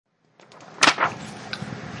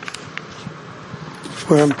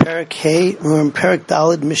We're in Perek Hey, we're in Perek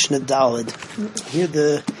Daled, Mishnah Daled. Here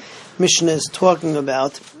the Mishnah is talking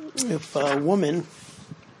about if a woman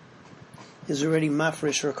is already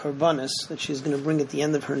mafresh or karbanis that she's going to bring at the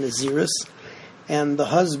end of her nazirus, and the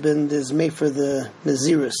husband is made for the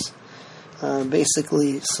nazirus.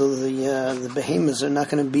 Basically, so the behemoths are not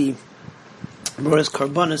going to be brought as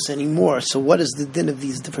karbanis anymore. So what is the din of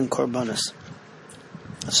these different karbanis?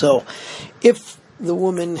 So, if the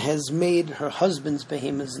woman has made her husband's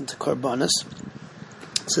behemoths into karbanis,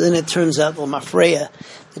 so then it turns out, l'mafreya,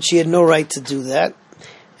 that she had no right to do that,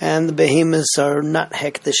 and the behemoths are not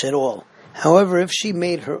hektish at all. However, if she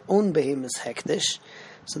made her own behemoths hektish,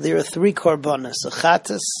 so there are three karbanis, a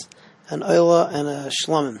chatas, an oila, and a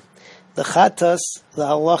shlamim. The chatas, the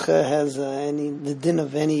halacha has the din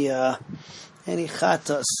of any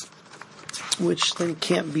chatas, which then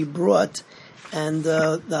can't be brought. And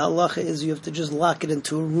the halacha is you have to just lock it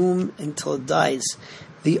into a room until it dies.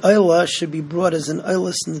 The oila should be brought as an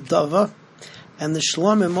oilas nedava, and the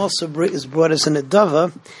shlamim also is brought as a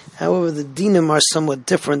nedava. However, the dinim are somewhat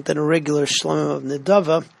different than a regular shlamim of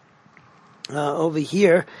nedava over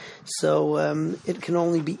here. So it can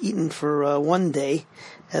only be eaten for 1 day,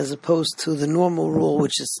 as opposed to the normal rule,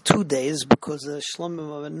 which is 2 days, because the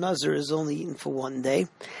shlamim of a nazir is only eaten for 1 day.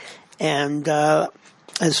 And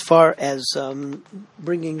as far as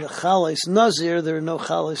bringing the chalais nazir, there are no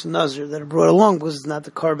chalais nazir that are brought along because it's not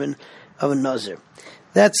the carbon of a nazir.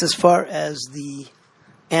 That's as far as the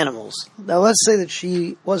animals. Now let's say that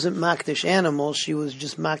she wasn't makdish animals, she was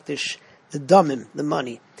just makdish the damim, the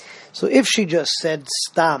money. So if she just said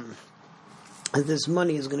stam, that this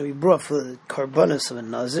money is going to be brought for the karbanis of a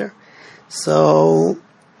nazir, so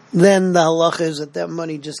then the halacha is that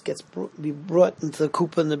money just gets be brought into the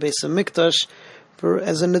kupa in the Beis HaMikdash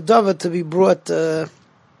as a nedava to be brought, nedava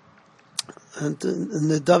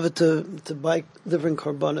to buy different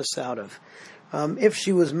karbanis out of. If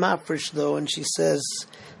she was mafresh though, and she says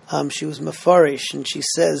she was mafarish, and she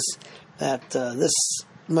says that this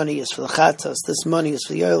money is for the chatas, this money is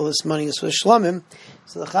for the oil, this money is for the shlamim,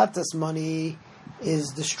 so the chatas money is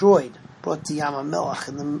destroyed, brought to Yam HaMelech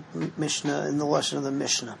in the Mishnah, in the lashon of the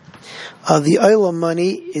Mishnah. The oil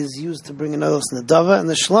money is used to bring an oil nedava, and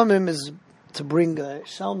the shlamim is to bring a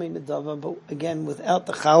shalmei nedava, but again without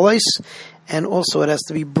the chalais, and also it has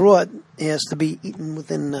to be brought, it has to be eaten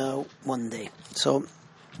within 1 day. So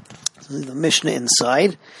the Mishnah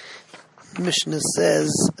inside, the Mishnah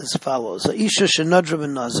says as follows: a isha shenadra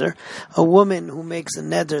ben-nazir, a woman who makes a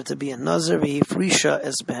neder to be a nazir, v'hifrisha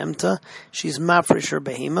es behemta, she's mafresh her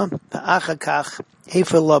behema, v'achakach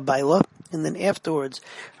hefer la baila, and then afterwards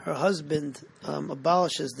her husband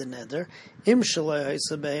abolishes the neder. Im shalai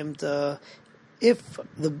haisa behemta, if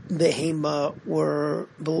the behema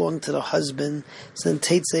belonged to the husband, so then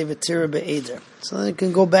teitzei v'tira be'eder. So then it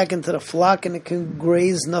can go back into the flock and it can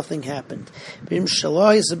graze, nothing happened. But if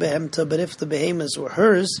the behemoths were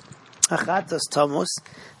hers, achatas tamos,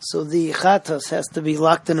 so the chatas has to be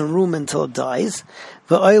locked in a room until it dies.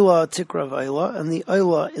 V'oila tikra v'oila, and the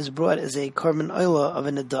oila is brought as a carbon oila of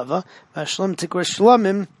a nedava. V'ashlam tikra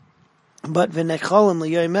shlamim, but v'nechalim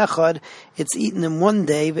l'yoyim echad, it's eaten in 1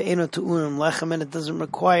 day, v'eno tu'unim lechem, and it doesn't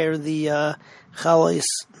require the chalais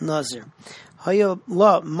nazir. If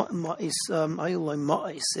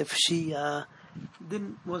she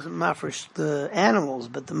wasn't mafresh the animals,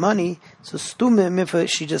 but the money, so stumim, if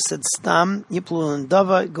she just said stam, yiplu and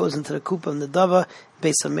dava, it goes into the kupa and the dava,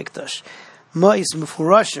 Beis HaMikdash. Ma'is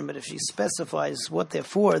mufurashim, but if she specifies what they're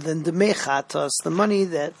for, then the mechatas, the money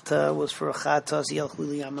that was for a chatas, yelchu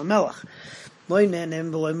liyam hamelach,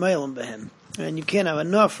 loynenem v'loy meilim behem, and you can't have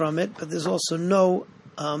enough from it, but there's also no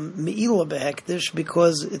me'ila behektish,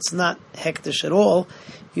 because it's not hektish at all.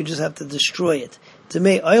 You just have to destroy it. To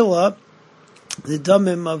me oila, the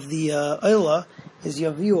damim of the oila is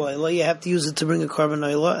yaviu oila. You have to use it to bring a carbon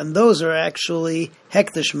oila, and those are actually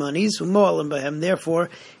hektish monies. U'mo'alim behem. Therefore,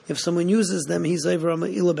 if someone uses them, he's over a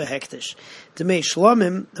me'ila behektish. To me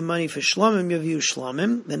shlamim, the money for shlamim yaviu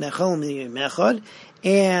shlamim, the nechalim mechad,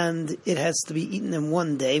 and it has to be eaten in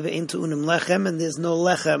 1 day. Ve'en tu'unim lechem, and there's no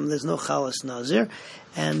lechem, there's no chalas nazir.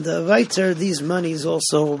 And weiter, these monies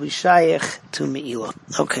also will be shayach to me'ila.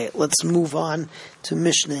 Okay, let's move on to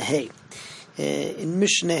Mishnah Hey. In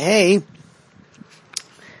Mishnah Hey,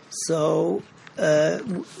 so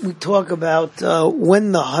we talk about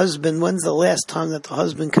when's the last time that the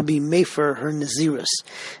husband could be mefer her nazirus.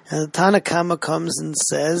 And the Tana Kama comes and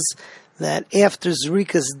says that after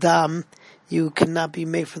Zrikas Dam, you cannot be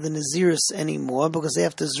made for the nazirus anymore, because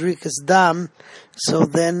after Zrikas Dam, so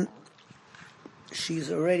then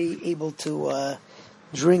she's already able to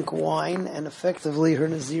drink wine, and effectively her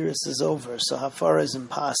Naziris is over. So hafara is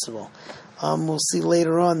impossible. We'll see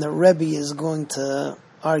later on that Rebbe is going to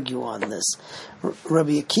argue on this.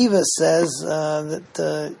 Rabbi Akiva says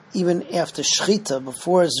that even after shchita,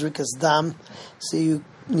 before zrikas dam, so you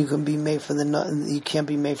can be made for you can't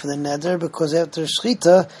be made for the neder, because after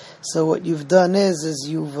shchita, so what you've done is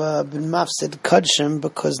you've been mafsid kadshim,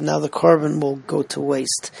 because now the carbon will go to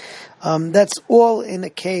waste. That's all in a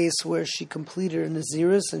case where she completed her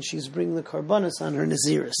Naziris and she's bringing the karbanis on her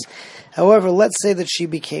Naziris. However, let's say that she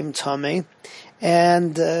became tameh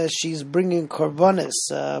and she's bringing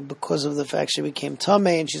karbanis because of the fact she became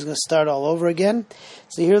tameh, and she's going to start all over again.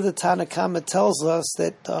 So here the Tanna Kama tells us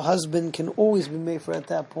that the husband can always be made for at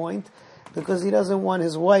that point, because he doesn't want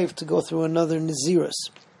his wife to go through another Naziris.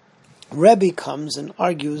 Rebbe comes and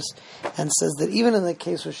argues and says that even in the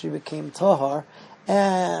case where she became tahar,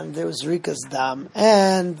 and there was rikas dam,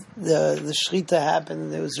 and the shchita happened,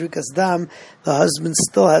 and there was rikas dam, the husband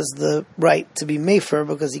still has the right to be mefer,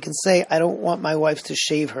 because he can say, I don't want my wife to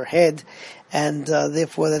shave her head, and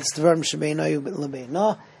therefore that's dvarim shebeinayu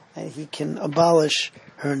lebeina, and he can abolish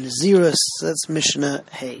her nazirus. That's Mishnah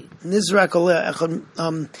Hey. Nizrak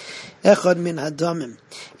echad min hadamim.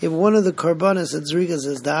 If one of the karbanas at zrikas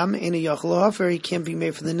is dam, in a yachal hafer, he can't be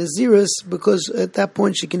made for the nazirus, because at that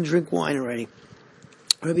point she can drink wine already.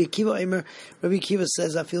 Rabbi Akiva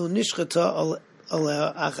says, "I feel nishchata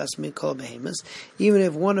achas mikol behemoths." Even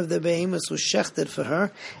if one of the behemoths was shechted for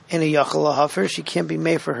her in a yachal hafer, she can't be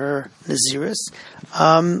made for her naziris.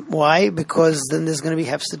 Why? Because then there's going to be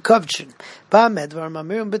hefsed kavchin.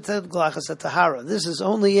 This is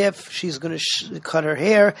only if she's going to cut her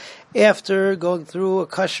hair after going through a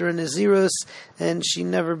kasher and nazirus, and she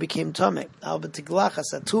never became tameh.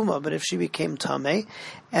 But if she became tameh,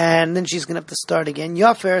 and then she's going to have to start again,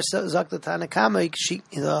 yafer zakta Tanna Kama,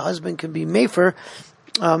 the husband can be mefer.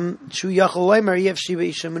 I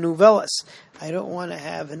don't want to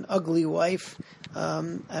have an ugly wife. I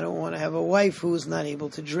don't want to have a wife who is not able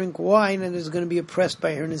to drink wine and is going to be oppressed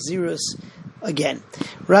by her nazirus again.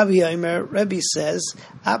 Rabbi says,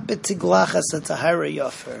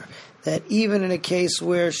 that even in a case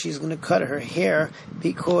where she's going to cut her hair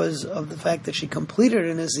because of the fact that she completed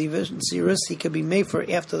an nazirus, he could be made for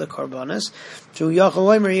after the karbanas.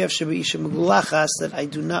 That I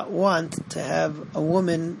do not want to have a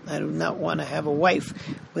woman, I do not want to have a wife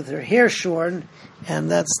with her hair shorn,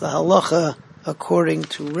 and that's the halacha according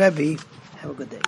to Rebbe. Have a good day.